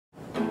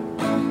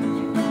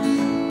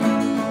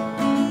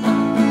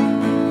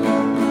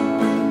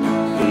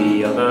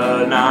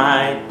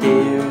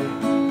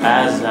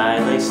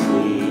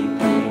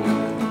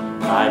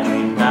I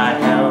dreamed I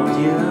held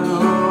you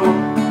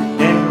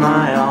in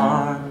my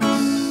arms.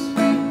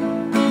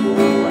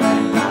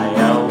 When I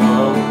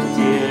awoke,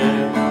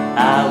 dear,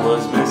 I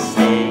was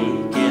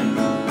mistaken,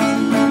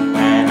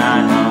 and I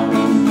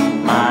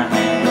hung my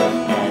head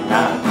and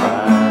I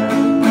cried.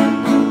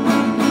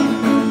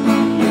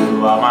 You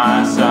are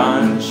my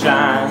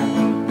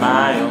sunshine,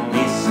 my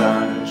only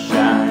sun.